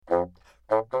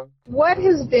What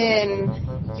has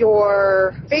been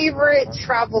your favorite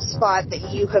travel spot that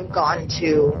you have gone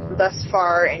to thus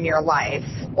far in your life?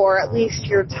 Or at least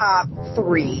your top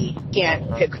 3.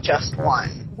 Can't pick just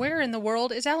one. Where in the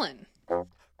world is Ellen?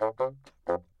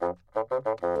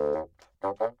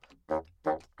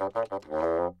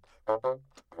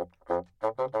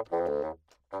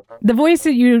 The voice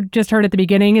that you just heard at the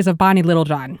beginning is of Bonnie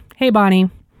Littlejohn. Hey, Bonnie.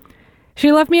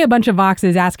 She left me a bunch of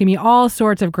Voxes asking me all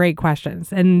sorts of great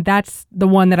questions, and that's the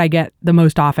one that I get the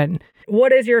most often.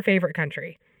 What is your favorite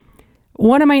country?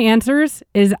 One of my answers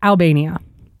is Albania.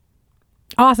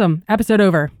 Awesome. Episode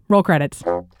over. Roll credits.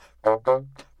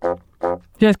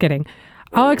 Just kidding.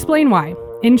 I'll explain why.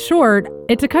 In short,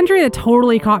 it's a country that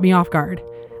totally caught me off guard.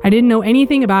 I didn't know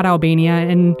anything about Albania,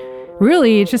 and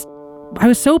really, I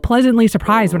was so pleasantly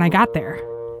surprised when I got there.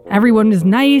 Everyone was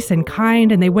nice and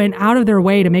kind, and they went out of their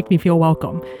way to make me feel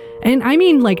welcome. And I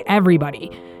mean like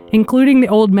everybody, including the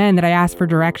old men that I asked for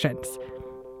directions.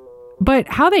 But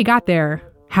how they got there,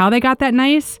 how they got that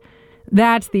nice,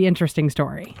 that's the interesting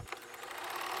story.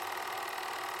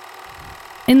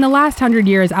 In the last 100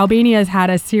 years, Albania has had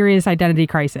a serious identity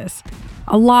crisis.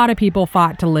 A lot of people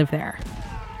fought to live there.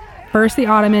 First the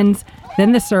Ottomans,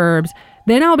 then the Serbs,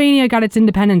 then Albania got its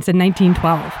independence in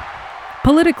 1912.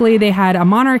 Politically, they had a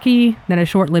monarchy, then a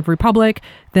short-lived republic,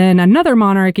 then another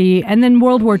monarchy, and then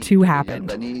World War II happened.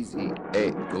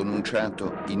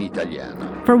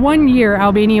 For 1 year,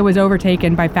 Albania was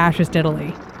overtaken by fascist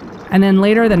Italy, and then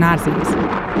later the Nazis.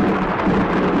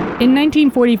 In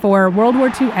 1944, World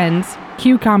War II ends,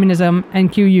 cue communism,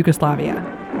 and cue Yugoslavia.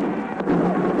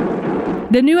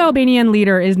 The new Albanian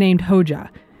leader is named Hoxha.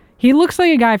 He looks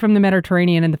like a guy from the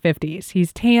Mediterranean in the 50s.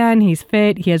 He's tan, he's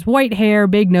fit, he has white hair,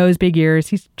 big nose, big ears.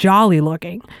 He's jolly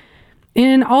looking.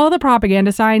 In all the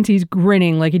propaganda signs, he's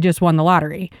grinning like he just won the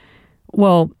lottery.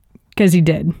 Well, because he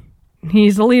did.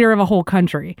 He's the leader of a whole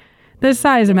country, the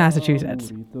size of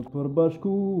Massachusetts.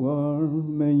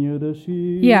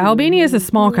 Yeah, Albania is a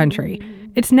small country.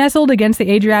 It's nestled against the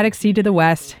Adriatic Sea to the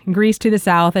west, Greece to the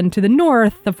south, and to the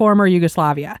north, the former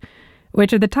Yugoslavia,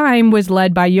 which at the time was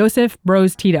led by Josip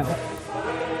Broz Tito.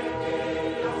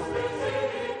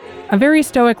 A very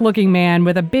stoic-looking man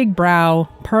with a big brow,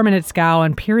 permanent scowl,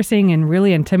 and piercing and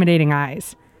really intimidating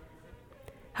eyes.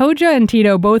 Hoxha and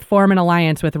Tito both form an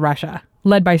alliance with Russia,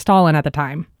 led by Stalin at the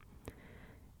time.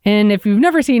 And if you've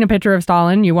never seen a picture of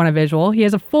Stalin, you want a visual, he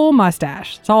has a full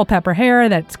mustache, salt pepper hair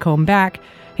that's combed back.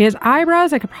 He has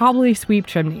eyebrows that could probably sweep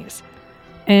chimneys.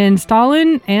 And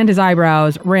Stalin and his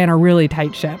eyebrows ran a really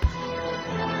tight ship.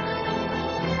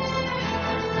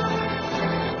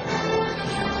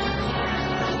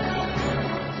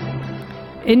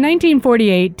 In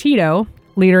 1948, Tito,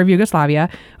 leader of Yugoslavia,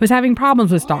 was having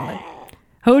problems with Stalin.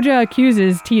 Hoxha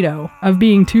accuses Tito of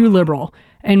being too liberal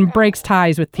and breaks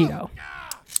ties with Tito.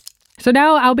 So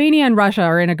now Albania and Russia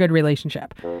are in a good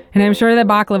relationship, and I'm sure that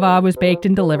baklava was baked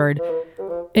and delivered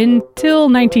until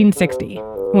 1960,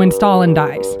 when Stalin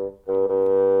dies.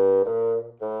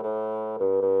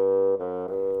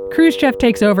 Khrushchev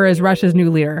takes over as Russia's new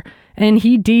leader, and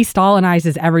he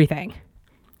de-Stalinizes everything.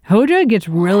 Hoxha gets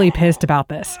really pissed about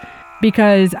this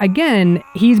because, again,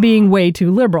 he's being way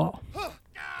too liberal.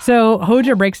 So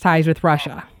Hoxha breaks ties with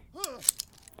Russia.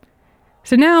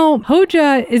 So now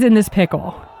Hoxha is in this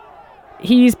pickle.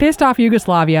 He's pissed off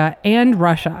Yugoslavia and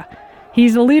Russia.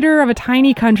 He's the leader of a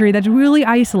tiny country that's really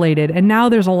isolated, and now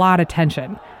there's a lot of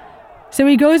tension. So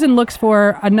he goes and looks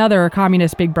for another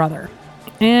communist big brother,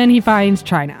 and he finds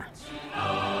China.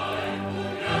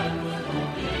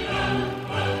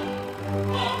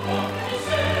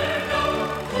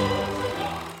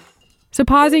 So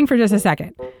pausing for just a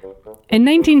second. In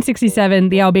 1967,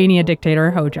 the Albania dictator,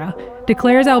 Hoxha,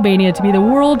 declares Albania to be the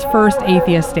world's first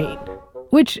atheist state,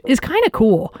 which is kind of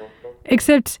cool.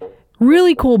 Except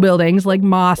really cool buildings like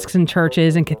mosques and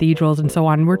churches and cathedrals and so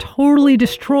on were totally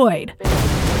destroyed.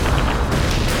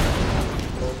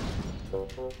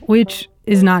 Which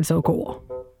is not so cool.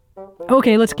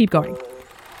 Okay, let's keep going.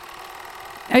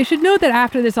 I should note that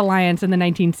after this alliance in the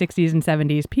 1960s and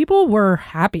 70s, people were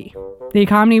happy. The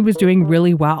economy was doing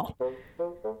really well.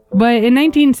 But in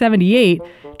 1978,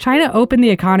 China opened the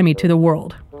economy to the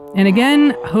world. And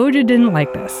again, Hoxha didn't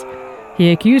like this.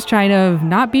 He accused China of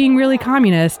not being really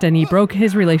communist, and he broke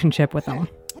his relationship with them.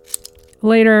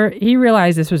 Later, he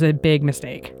realized this was a big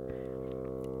mistake.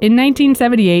 In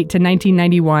 1978 to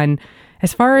 1991,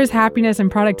 as far as happiness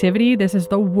and productivity, this is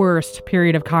the worst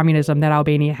period of communism that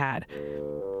Albania had.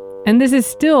 And this is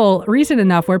still recent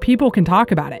enough where people can talk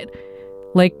about it.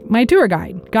 Like my tour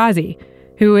guide, Ghazi,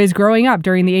 who is growing up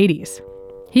during the 80s.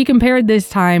 He compared this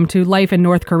time to life in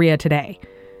North Korea today.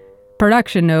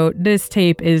 Production note, this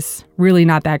tape is really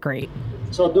not that great.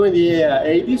 So during the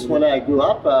 80s, when I grew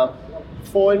up,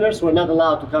 foreigners were not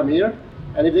allowed to come here.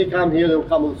 And if they come here, they will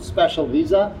come with a special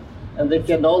visa. And they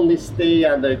can only stay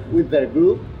with their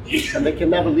group. And they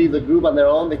can never leave the group on their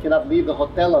own. They cannot leave the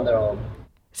hotel on their own.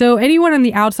 So anyone on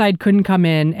the outside couldn't come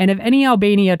in. And if any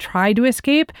Albania tried to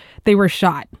escape, they were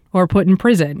shot or put in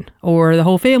prison, or the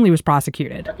whole family was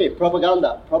prosecuted. Okay,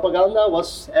 propaganda. Propaganda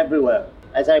was everywhere.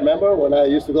 As I remember, when I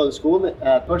used to go to school,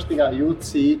 first thing you would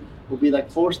see would be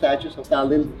like 4 statues of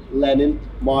Stalin, Lenin,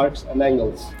 Marx, and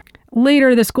Engels.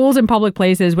 Later, the schools and public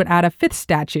places would add a 5th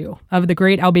statue of the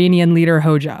great Albanian leader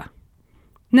Hoxha.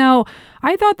 Now,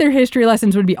 I thought their history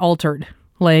lessons would be altered,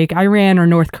 like Iran or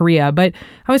North Korea, but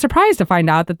I was surprised to find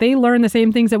out that they learned the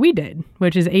same things that we did,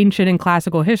 which is ancient and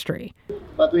classical history.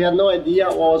 But we had no idea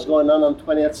what was going on in the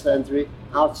 20th century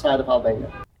outside of Albania.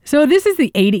 So this is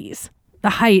the 80s, the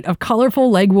height of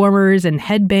colorful leg warmers and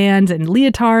headbands and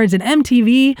leotards and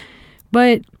MTV.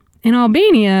 But in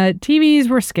Albania, TVs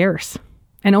were scarce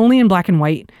and only in black and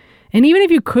white. And even if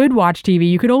you could watch TV,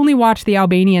 you could only watch the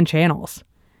Albanian channels.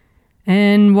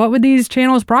 And what would these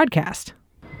channels broadcast?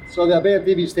 So the Albanian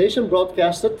TV station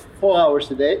broadcasted 4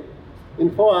 hours a day. In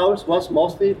 4 hours was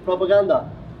mostly propaganda,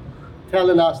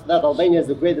 telling us that Albania is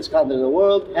the greatest country in the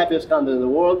world, happiest country in the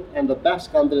world, and the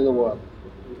best country in the world.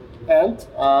 And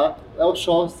they'll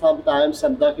show sometimes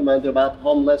some documentary about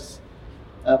homeless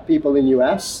people in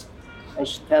U.S. and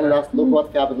telling us, look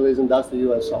what capitalism does to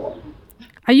you and so on.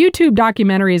 I YouTube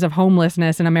documentaries of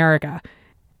homelessness in America.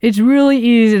 It's really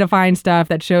easy to find stuff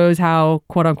that shows how,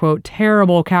 quote unquote,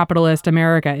 terrible capitalist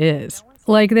America is.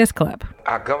 Like this clip.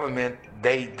 Our government,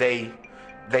 they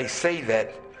say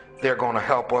that they're going to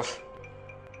help us.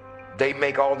 They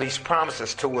make all these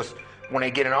promises to us. When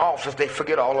they get in office, they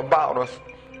forget all about us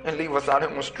and leave us out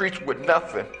in the streets with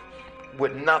nothing,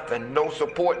 no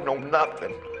support, no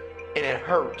nothing, and it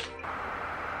hurts.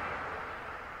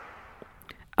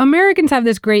 Americans have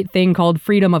this great thing called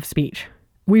freedom of speech.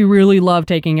 We really love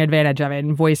taking advantage of it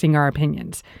and voicing our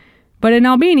opinions. But in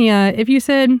Albania, if you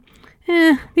said,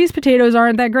 these potatoes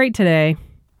aren't that great today,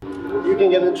 you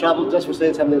can get in trouble just for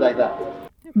saying something like that.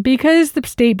 Because the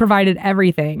state provided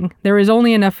everything, there was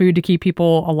only enough food to keep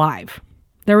people alive.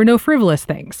 There were no frivolous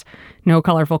things, no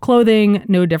colorful clothing,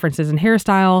 no differences in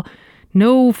hairstyle,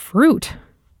 no fruit.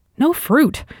 No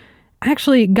fruit.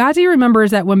 Actually, Ghazi remembers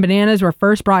that when bananas were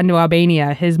first brought into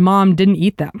Albania, his mom didn't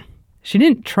eat them. She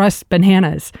didn't trust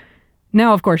bananas.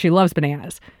 Now, of course, she loves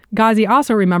bananas. Ghazi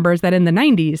also remembers that in the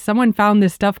 90s, someone found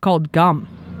this stuff called gum.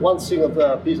 One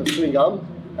single piece of chewing gum,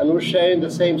 and we're sharing the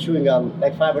same chewing gum,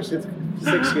 like 5 or 6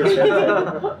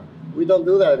 kids. We don't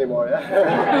do that anymore,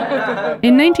 yeah?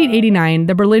 In 1989,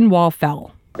 the Berlin Wall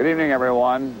fell. Good evening,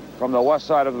 everyone. From the west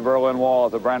side of the Berlin Wall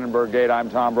at the Brandenburg Gate, I'm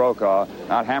Tom Brokaw.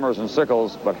 Not hammers and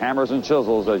sickles, but hammers and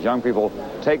chisels as young people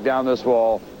take down this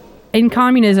wall. And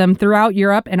communism throughout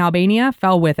Europe and Albania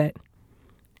fell with it.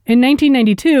 In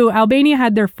 1992, Albania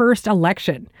had their first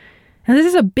election. And this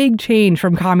is a big change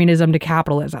from communism to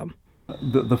capitalism.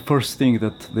 The first thing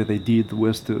that they did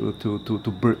was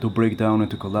to break down and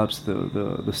to collapse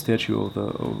the statue of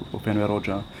Enver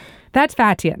Hoxha. That's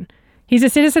Fatih. He's a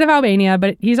citizen of Albania,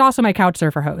 but he's also my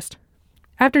couchsurfer host.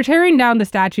 After tearing down the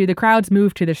statue, the crowds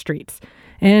moved to the streets.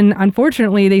 And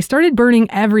unfortunately, they started burning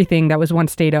everything that was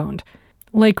once state-owned,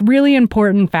 like really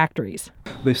important factories.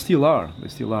 They still are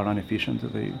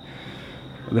inefficient. They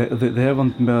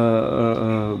haven't,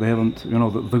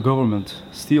 the government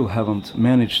still haven't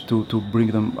managed to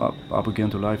bring them up again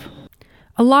to life.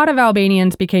 A lot of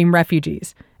Albanians became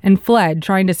refugees and fled,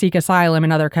 trying to seek asylum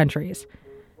in other countries.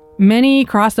 Many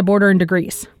crossed the border into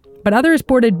Greece, but others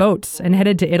boarded boats and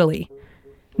headed to Italy.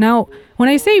 Now, when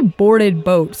I say boarded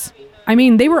boats, I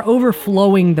mean they were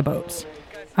overflowing the boats.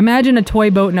 Imagine a toy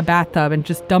boat in a bathtub and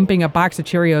just dumping a box of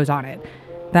Cheerios on it.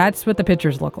 That's what the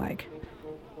pictures look like.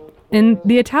 And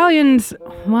the Italians,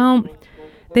 well,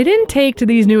 they didn't take to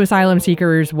these new asylum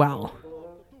seekers well.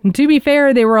 And to be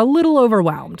fair, they were a little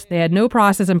overwhelmed. They had no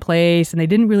process in place and they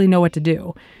didn't really know what to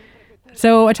do.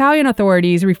 So Italian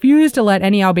authorities refused to let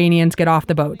any Albanians get off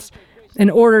the boats and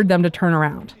ordered them to turn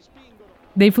around.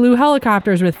 They flew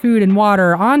helicopters with food and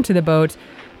water onto the boats,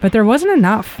 but there wasn't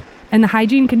enough, and the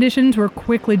hygiene conditions were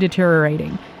quickly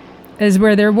deteriorating, as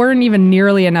where there weren't even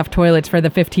nearly enough toilets for the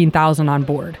 15,000 on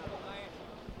board.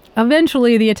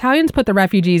 Eventually, the Italians put the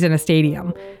refugees in a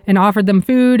stadium and offered them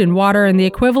food and water and the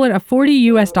equivalent of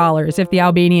 $40 if the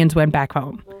Albanians went back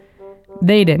home.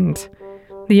 They didn't.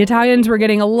 The Italians were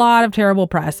getting a lot of terrible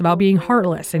press about being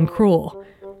heartless and cruel.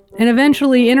 And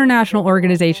eventually, international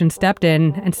organizations stepped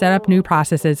in and set up new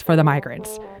processes for the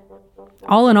migrants.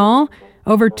 All in all,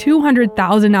 Over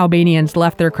 200,000 Albanians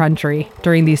left their country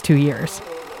during these 2 years.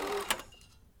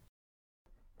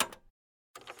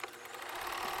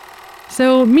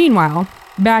 So, meanwhile,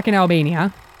 back in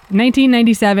Albania,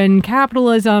 1997,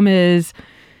 capitalism is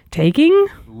taking?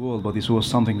 World, but this was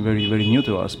something very, very new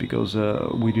to us because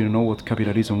we didn't know what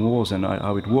capitalism was and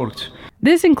how it worked.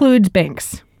 This includes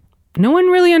banks. No one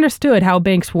really understood how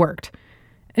banks worked.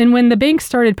 And when the banks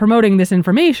started promoting this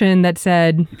information that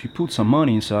said, if you put some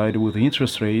money inside with the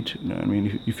interest rate, I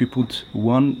mean, if you put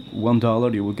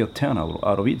 $1, you will get 10 out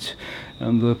of it.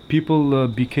 And the people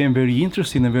became very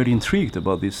interested and very intrigued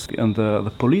about this. And the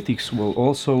politics were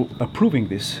also approving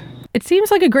this. It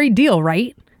seems like a great deal,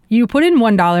 right? You put in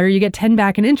 $1, you get 10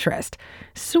 back in interest.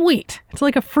 Sweet. It's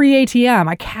like a free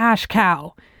ATM, a cash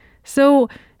cow. So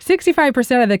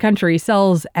 65% of the country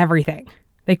sells everything.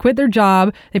 They quit their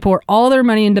job, they pour all their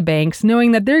money into banks,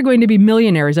 knowing that they're going to be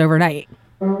millionaires overnight.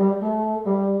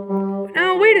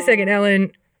 Now, wait a second,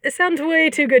 Ellen. This sounds way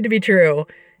too good to be true.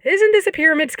 Isn't this a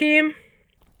pyramid scheme?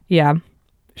 Yeah,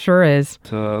 sure is.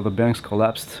 The banks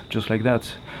collapsed just like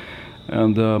that,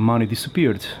 and money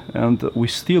disappeared. And we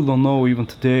still don't know even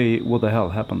today what the hell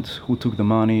happened, who took the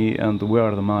money and where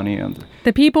are the money. And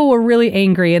the people were really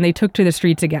angry and they took to the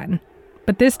streets again.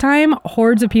 But this time,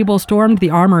 hordes of people stormed the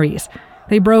armories.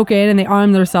 They broke in and they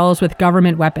armed themselves with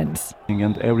government weapons.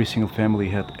 And every single family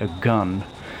had a gun.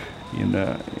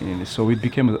 So it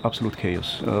became an absolute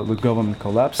chaos. The government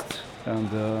collapsed and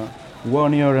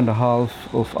 1 year and a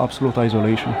half of absolute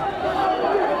isolation.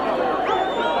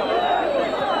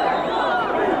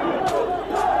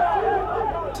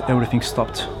 Everything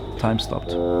stopped. Time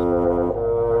stopped.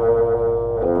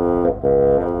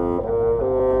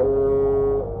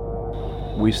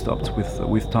 We stopped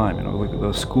with time.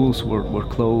 The schools were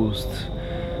closed.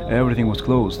 Everything was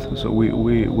closed. So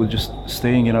we were just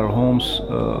staying in our homes,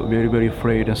 very, very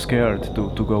afraid and scared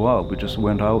to go out. We just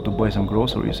went out to buy some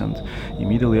groceries and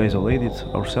immediately isolated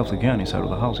ourselves again inside of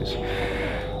the houses.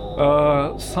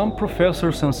 Some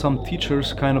professors and some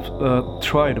teachers kind of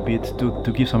tried a bit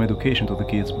to give some education to the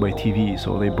kids by TV,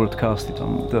 so they broadcast it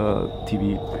on the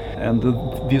TV. And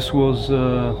this was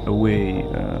a way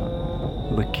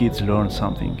the kids learned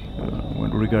something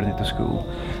when regarding to school.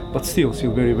 But still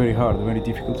very, very hard, very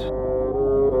difficult.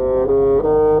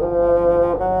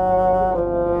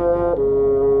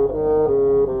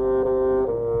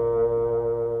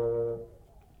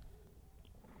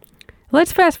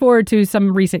 Let's fast forward to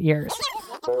some recent years.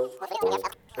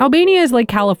 Albania is like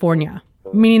California,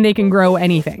 meaning they can grow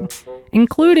anything,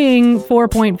 including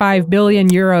 4.5 billion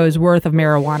euros worth of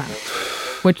marijuana,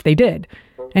 which they did.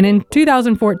 And in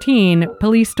 2014,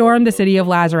 police stormed the city of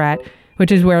Lazaret,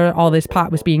 which is where all this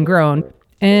pot was being grown,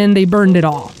 and they burned it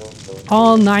all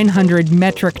 900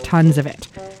 metric tons of it.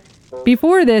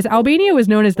 Before this, Albania was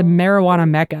known as the marijuana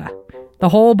mecca. The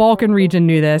whole Balkan region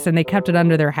knew this, and they kept it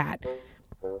under their hat.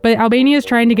 But Albania is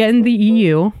trying to get in the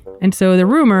EU, and so the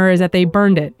rumor is that they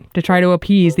burned it to try to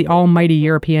appease the almighty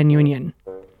European Union.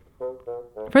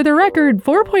 For the record,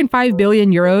 4.5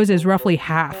 billion euros is roughly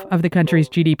half of the country's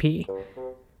GDP.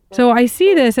 So I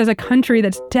see this as a country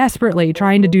that's desperately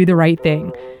trying to do the right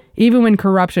thing, even when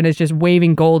corruption is just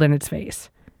waving gold in its face.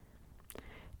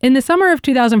 In the summer of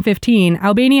 2015,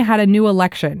 Albania had a new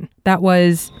election that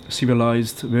was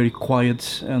civilized, very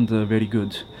quiet, and very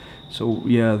good. So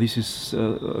yeah, this is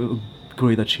a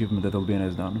great achievement that Albania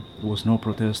has done. There was no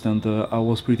protest, and I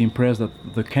was pretty impressed that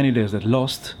the candidates that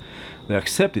lost, they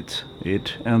accepted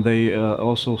it, and they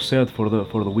also said for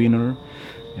the winner,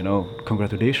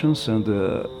 congratulations, and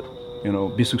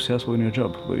be successful in your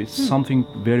job. But it's something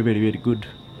very, very, very good.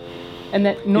 And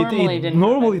that normally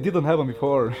didn't happen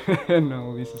before.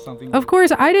 No, this is something. Of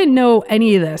course, I didn't know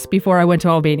any of this before I went to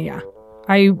Albania.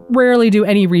 I rarely do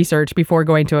any research before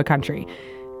going to a country.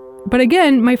 But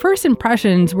again, my first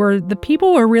impressions were the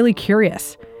people were really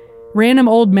curious. Random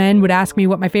old men would ask me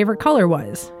what my favorite color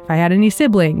was, if I had any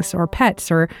siblings or pets,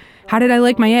 or how did I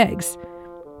like my eggs.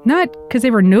 Not because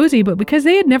they were nosy, but because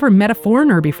they had never met a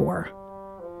foreigner before.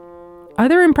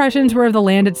 Other impressions were of the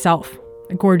land itself.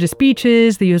 The gorgeous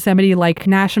beaches, the Yosemite-like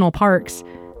national parks,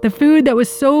 the food that was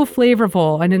so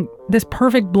flavorful and in this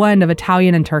perfect blend of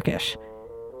Italian and Turkish.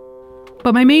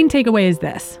 But my main takeaway is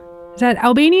this, is that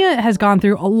Albania has gone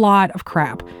through a lot of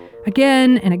crap,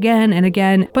 again and again and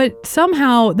again, but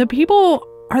somehow the people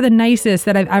are the nicest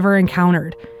that I've ever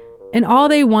encountered, and all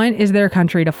they want is their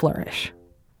country to flourish.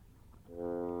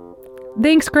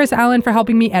 Thanks, Chris Allen, for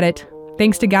helping me edit.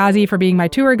 Thanks to Gazi for being my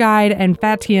tour guide, and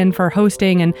Fatian for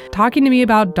hosting and talking to me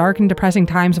about dark and depressing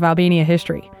times of Albania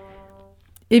history.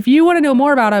 If you want to know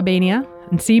more about Albania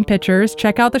and see pictures,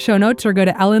 check out the show notes or go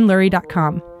to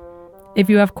ellenlurie.com. If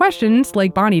you have questions,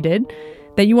 like Bonnie did,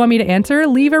 that you want me to answer,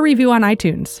 leave a review on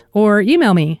iTunes or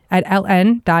email me at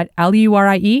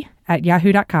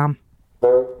ln.lurie@yahoo.com.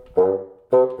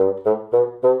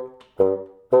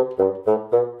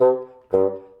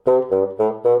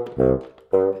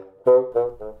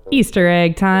 Easter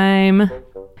egg time.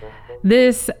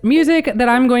 This music that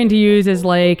I'm going to use is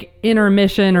like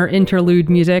intermission or interlude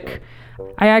music.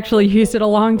 I actually used it a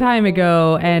long time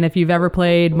ago, and if you've ever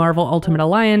played Marvel Ultimate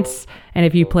Alliance, and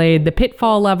if you played the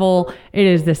Pitfall level, it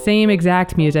is the same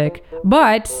exact music.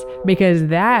 But because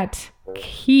that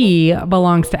key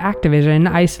belongs to Activision,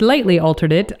 I slightly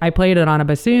altered it. I played it on a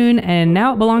bassoon, and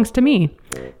now it belongs to me.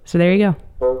 So there you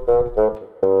go.